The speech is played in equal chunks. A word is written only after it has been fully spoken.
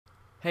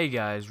Hey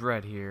guys,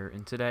 Red here,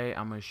 and today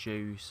I'm going to show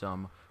you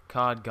some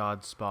COD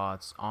God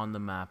spots on the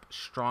map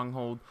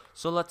Stronghold,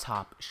 so let's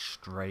hop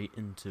straight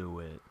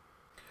into it.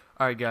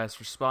 Alright guys,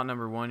 for spot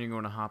number 1, you're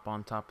going to hop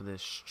on top of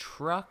this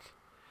truck,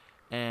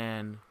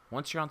 and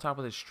once you're on top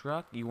of this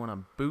truck, you want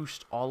to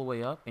boost all the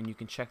way up, and you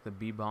can check the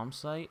B bomb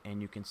site,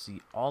 and you can see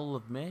all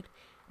of mid,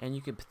 and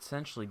you could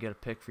potentially get a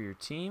pick for your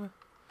team.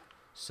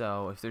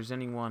 So if there's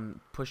anyone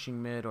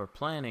pushing mid or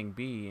planning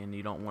B, and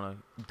you don't want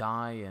to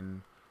die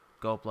and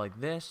go up like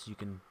this, you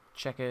can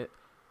check it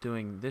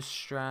doing this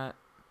strat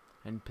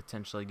and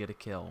potentially get a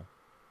kill.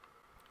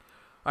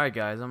 Alright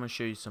guys, I'm going to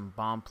show you some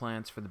bomb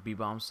plants for the B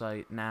bomb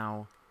site.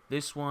 Now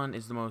this one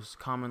is the most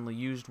commonly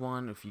used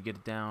one. If you get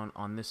it down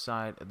on this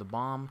side of the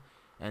bomb,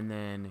 and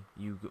then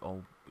you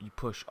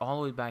push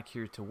all the way back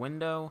here to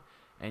window,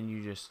 and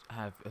you just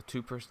have a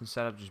two-person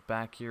setup just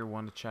back here,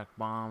 one to check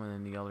bomb, and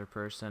then the other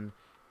person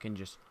can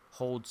just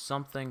hold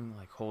something,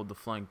 like hold the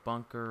flank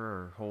bunker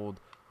or hold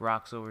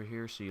rocks over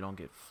here so you don't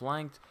get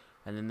flanked,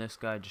 and then this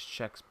guy just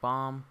checks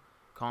bomb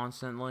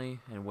constantly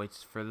and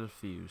waits for the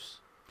fuse.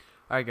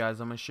 Alright guys,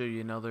 I'm going to show you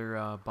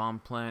another bomb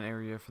plant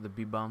area for the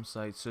B bomb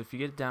site. So if you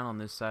get down on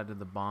this side of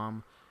the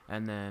bomb,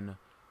 and then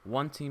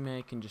one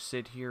teammate can just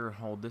sit here and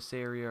hold this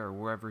area or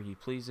wherever he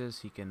pleases.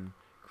 He can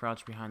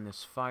crouch behind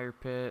this fire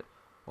pit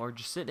or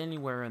just sit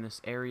anywhere in this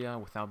area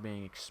without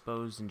being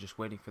exposed and just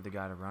waiting for the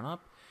guy to run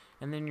up.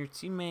 And then your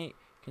teammate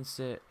can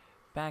sit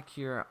back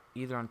here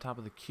either on top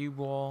of the cube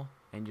wall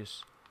and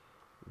just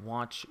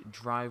watch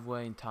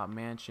driveway and top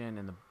mansion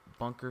and the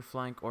bunker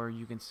flank, or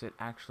you can sit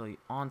actually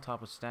on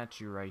top of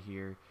statue right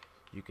here.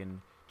 You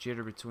can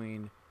jitter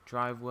between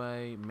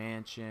driveway,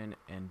 mansion,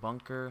 and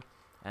bunker,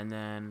 and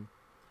then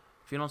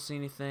if you don't see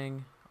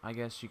anything, I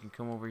guess you can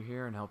come over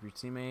here and help your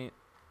teammate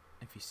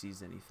if he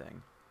sees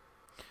anything.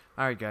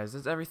 Alright guys,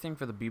 that's everything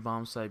for the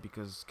B-bomb site,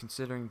 because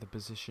considering the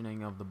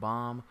positioning of the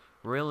bomb,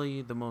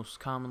 really the most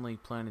commonly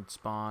planted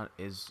spot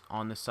is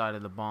on the side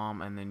of the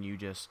bomb, and then you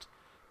just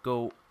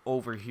go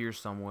over here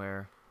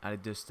somewhere at a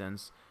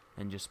distance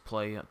and just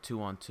play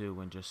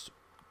 2-on-2 and just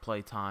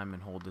play time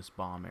and hold this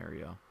bomb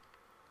area.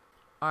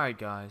 Alright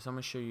guys, I'm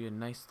going to show you a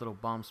nice little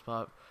bomb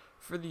spot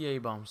for the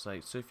A-bomb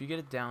site. So if you get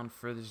it down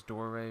for this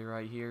doorway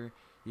right here,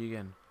 you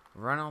can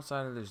run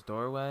outside of this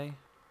doorway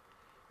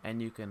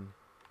and you can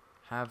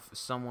have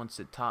someone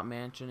sit top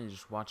mansion and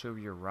just watch over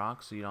your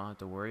rock so you don't have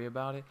to worry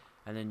about it,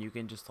 and then you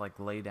can just like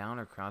lay down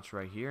or crouch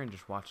right here and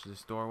just watch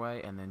this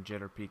doorway and then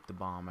jitter peek the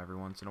bomb every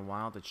once in a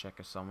while to check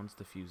if someone's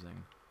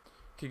defusing.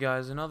 Okay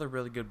guys, another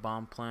really good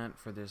bomb plant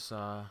for this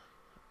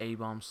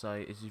A-bomb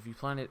site is if you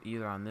plant it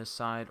either on this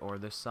side or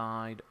this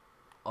side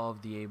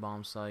of the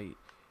A-bomb site,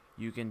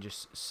 you can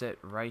just sit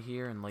right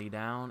here and lay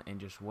down and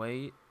just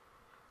wait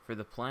for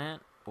the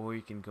plant, or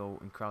you can go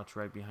and crouch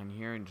right behind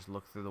here and just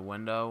look through the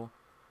window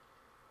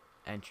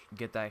and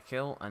get that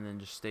kill, and then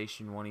just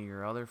station one of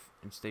your other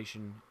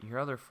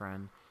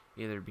friend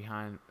either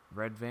behind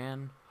red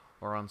van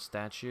or on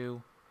statue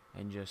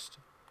and just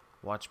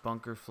watch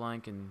bunker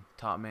flank and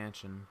top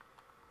mansion.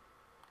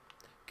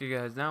 Okay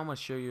guys, now I'm going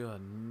to show you a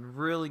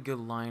really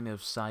good line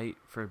of sight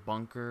for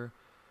bunker.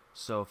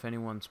 So if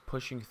anyone's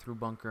pushing through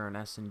bunker on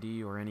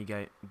S&D or any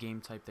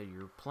game type that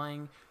you're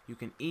playing, you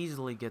can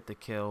easily get the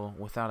kill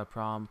without a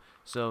problem.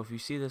 So if you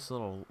see this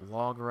little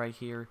log right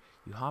here,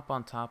 you hop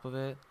on top of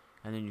it,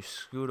 and then you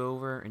scoot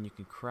over and you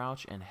can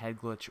crouch and head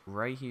glitch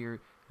right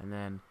here, and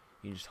then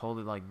you just hold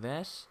it like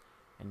this,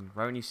 and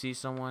right when you see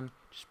someone,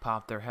 just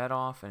pop their head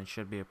off, and it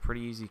should be a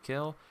pretty easy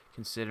kill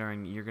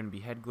considering you're going to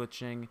be head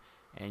glitching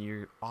and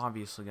you're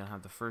obviously going to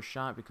have the first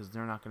shot because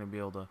they're not going to be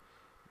able to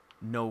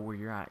know where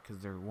you're at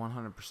because they're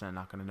 100%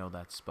 not going to know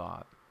that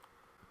spot.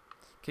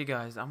 Okay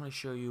guys, I'm going to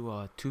show you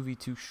a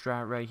 2v2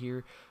 strat right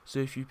here. So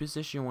if you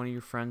position one of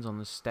your friends on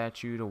the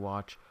statue to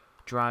watch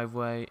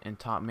driveway and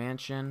top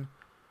mansion,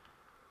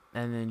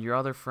 and then your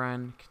other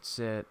friend can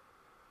sit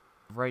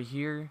right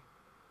here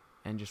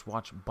and just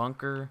watch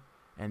bunker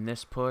and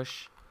this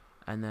push,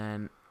 and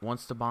then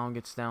once the bomb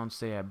gets down,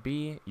 stay at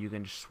B, you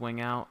can just swing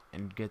out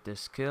and get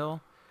this kill.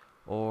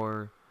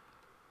 Or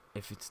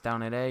if it's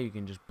down at A, you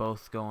can just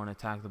both go and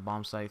attack the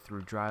bomb site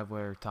through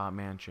driveway or top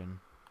mansion.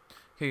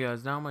 Okay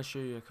guys, now I'm going to show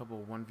you a couple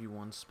of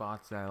 1v1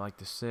 spots that I like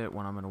to sit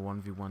when I'm in a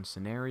 1v1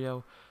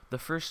 scenario. The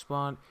first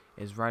spot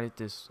is right at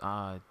this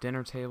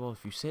dinner table.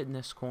 If you sit in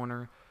this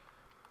corner,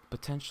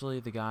 potentially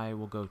the guy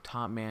will go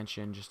top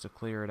mansion just to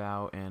clear it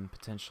out and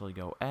potentially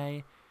go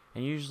A,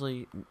 and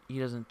usually he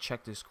doesn't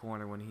check this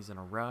corner when he's in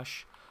a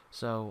rush.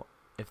 So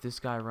if this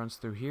guy runs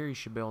through here, you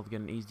should be able to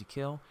get an easy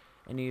kill.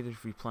 And either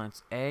if he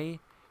plants A,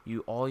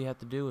 all you have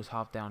to do is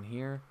hop down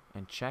here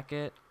and check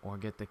it or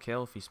get the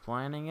kill if he's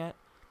planning it.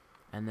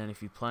 And then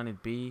if you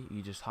planted B,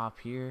 you just hop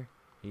here,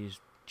 you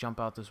just jump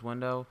out this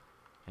window,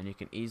 and you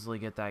can easily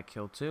get that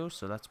kill too.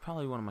 So that's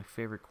probably one of my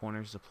favorite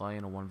corners to play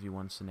in a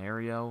 1v1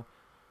 scenario,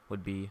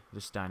 would be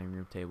this dining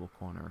room table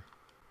corner.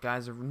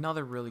 Guys,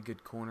 another really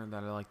good corner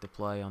that I like to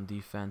play on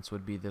defense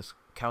would be this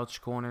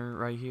couch corner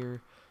right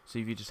here. So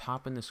if you just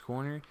hop in this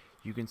corner,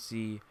 you can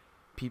see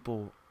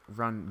people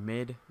run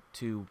mid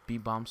to B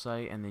bomb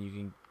site, and then you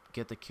can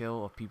get the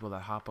kill of people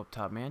that hop up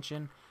top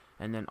mansion,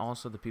 and then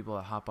also the people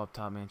that hop up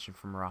top mansion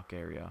from rock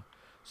area.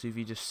 So if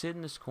you just sit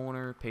in this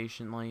corner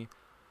patiently,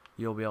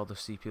 you'll be able to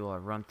see people that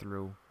run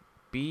through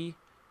B,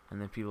 and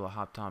then people that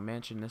hop top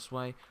mansion this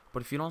way.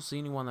 But if you don't see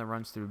anyone that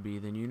runs through B,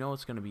 then you know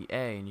it's going to be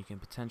A, and you can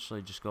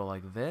potentially just go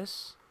like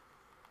this,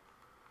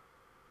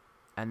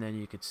 and then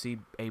you could see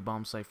A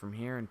bomb site from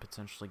here and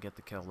potentially get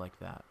the kill like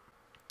that.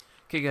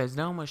 Okay guys,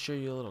 now I'm going to show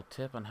you a little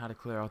tip on how to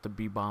clear out the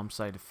B bomb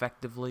site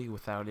effectively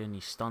without any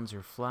stuns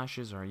or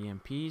flashes or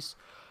EMPs.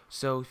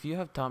 So if you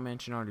have top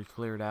mansion already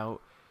cleared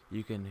out,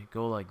 you can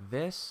go like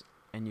this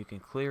and you can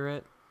clear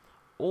it,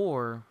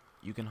 or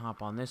you can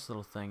hop on this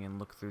little thing and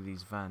look through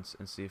these vents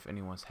and see if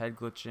anyone's head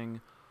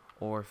glitching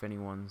or if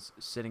anyone's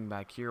sitting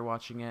back here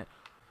watching it.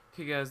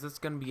 Okay guys, that's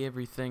going to be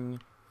everything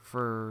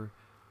for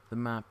the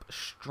map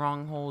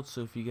Stronghold.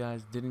 So if you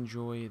guys did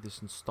enjoy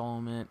this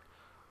installment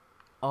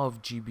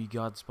of GB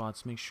God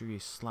Spots, make sure you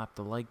slap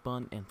the like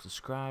button and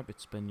subscribe.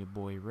 It's been your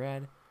boy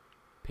Red.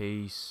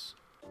 Peace.